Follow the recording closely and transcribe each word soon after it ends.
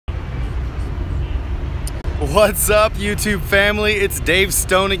What's up, YouTube family? It's Dave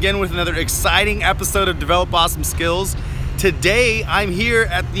Stone again with another exciting episode of Develop Awesome Skills. Today I'm here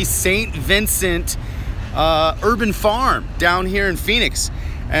at the St. Vincent urban farm down here in Phoenix,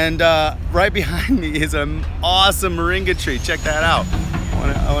 and right behind me is an awesome moringa tree. Check that out.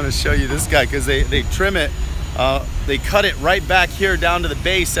 I want to show you this guy because they trim it, they cut it right back here down to the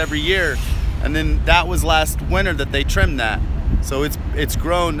base every year, and then that was last winter that they trimmed that. So it's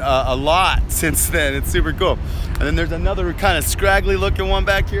grown a lot since then. It's super cool. And then there's another kind of scraggly looking one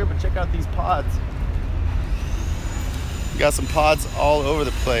back here, but check out these pods. We got some pods all over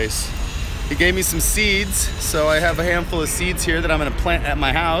the place. He gave me some seeds, so I have a handful of seeds here that I'm gonna plant at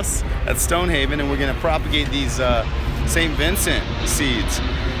my house at Stonehaven, and we're gonna propagate these St. Vincent seeds.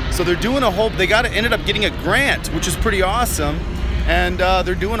 So they're doing ended up getting a grant, which is pretty awesome. And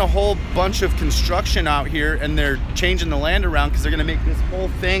they're doing a whole bunch of construction out here, and they're changing the land around because they're gonna make this whole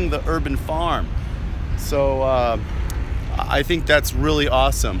thing the urban farm. So I think that's really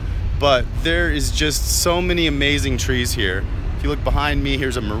awesome. But there is just so many amazing trees here. If you look behind me,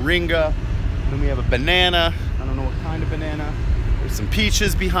 here's a moringa. Then we have a banana. I don't know what kind of banana. There's some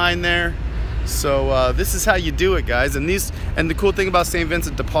peaches behind there. So this is how you do it, guys. And the cool thing about St.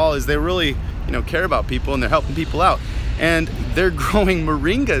 Vincent de Paul is they really, care about people, and they're helping people out. And they're growing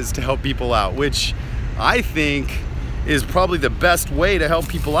moringas to help people out, which I think is probably the best way to help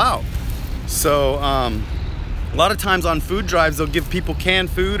people out. So a lot of times on food drives, they'll give people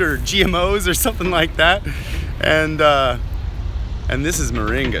canned food or GMOs or something like that. And this is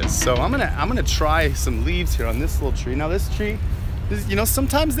moringas. So I'm gonna try some leaves here on this little tree. Now this tree,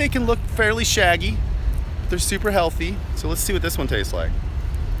 sometimes they can look fairly shaggy, but they're super healthy. So let's see what this one tastes like.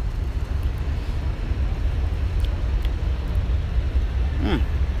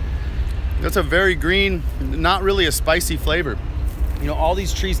 That's a very green, not really a spicy flavor. All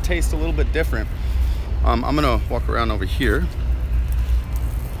these trees taste a little bit different. I'm gonna walk around over here.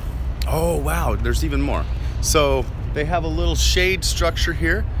 Oh wow, there's even more. So they have a little shade structure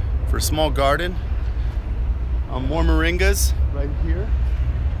here for a small garden. More moringas right here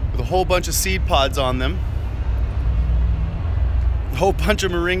with a whole bunch of seed pods on them. A whole bunch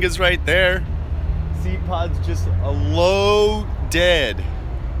of moringas right there. Seed pods just loaded.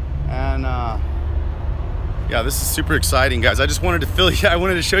 And yeah, this is super exciting, guys. I just wanted to I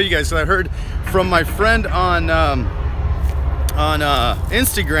wanted to show you guys. So I heard from my friend on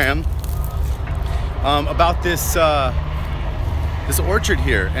Instagram about this this orchard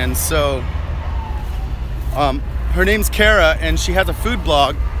here, and so her name's Kara, and she has a food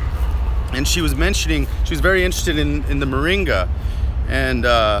blog, and she was mentioning she was very interested in the moringa, and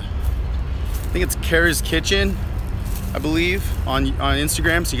I think it's Kara's Kitchen, I believe, on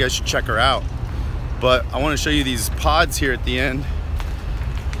Instagram, so you guys should check her out. But I want to show you these pods here at the end.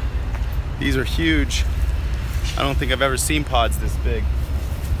 These are huge. I don't think I've ever seen pods this big.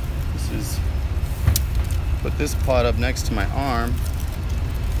 Put this pod up next to my arm.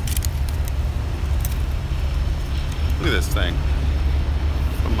 Look at this thing.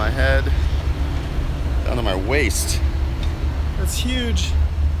 From my head down to my waist. That's huge.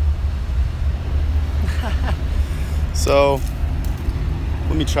 So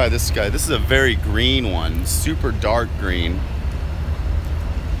let me try this guy. This is a very green one, super dark green.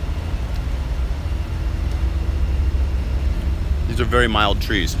 These are very mild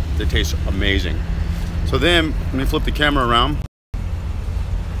trees. They taste amazing. So then, let me flip the camera around.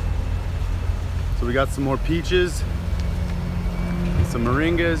 So we got some more peaches, some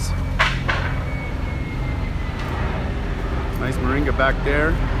moringas. Nice moringa back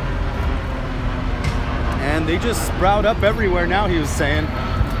there. And they just sprout up everywhere now, he was saying.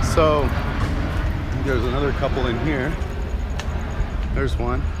 So there's another couple in here. There's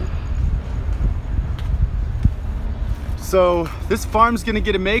one. So this farm's gonna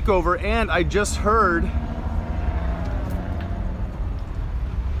get a makeover, and I just heard,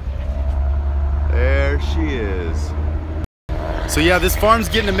 there she is. So yeah, this farm's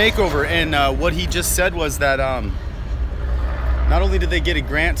getting a makeover, and what he just said was that not only did they get a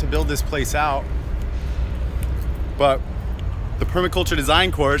grant to build this place out, but the permaculture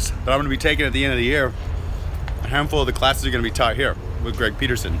design course that I'm going to be taking at the end of the year, a handful of the classes are going to be taught here with Greg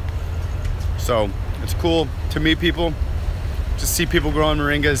Peterson. So it's cool to meet people, just see people growing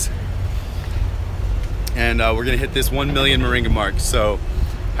moringas, and we're going to hit this 1 million moringa mark. So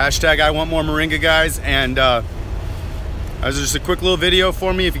hashtag I want more moringa, guys. And that was just a quick little video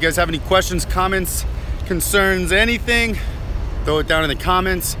for me. If you guys have any questions, comments, concerns, anything, throw it down in the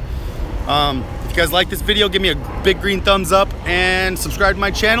comments. If you guys like this video, give me a big green thumbs up and subscribe to my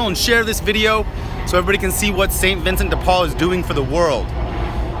channel and share this video so everybody can see what St. Vincent de Paul is doing for the world.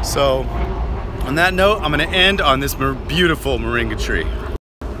 So On that note, I'm gonna end on this beautiful moringa tree.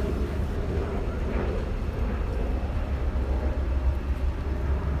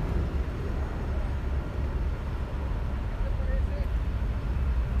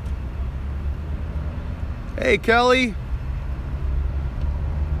 Hey Kelly,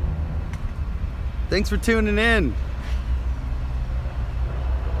 thanks for tuning in.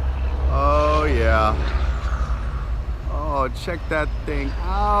 Oh yeah. Oh, check that thing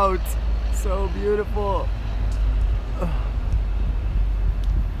out. So beautiful.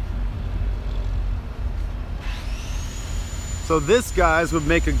 So this, guys, would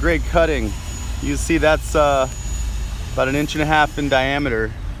make a great cutting. You see that's about 1.5 inches in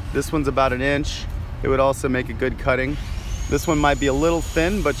diameter. This one's about 1 inch. It would also make a good cutting. This one might be a little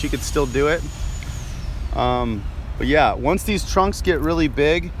thin, but you could still do it. But yeah, once these trunks get really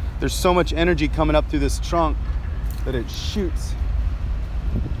big, there's so much energy coming up through this trunk that it shoots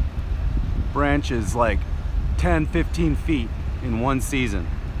branches like 10, 15 feet in one season.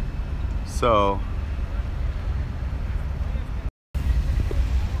 So,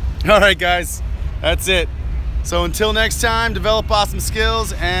 all right guys, that's it. So until next time, develop awesome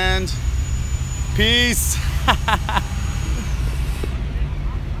skills and peace.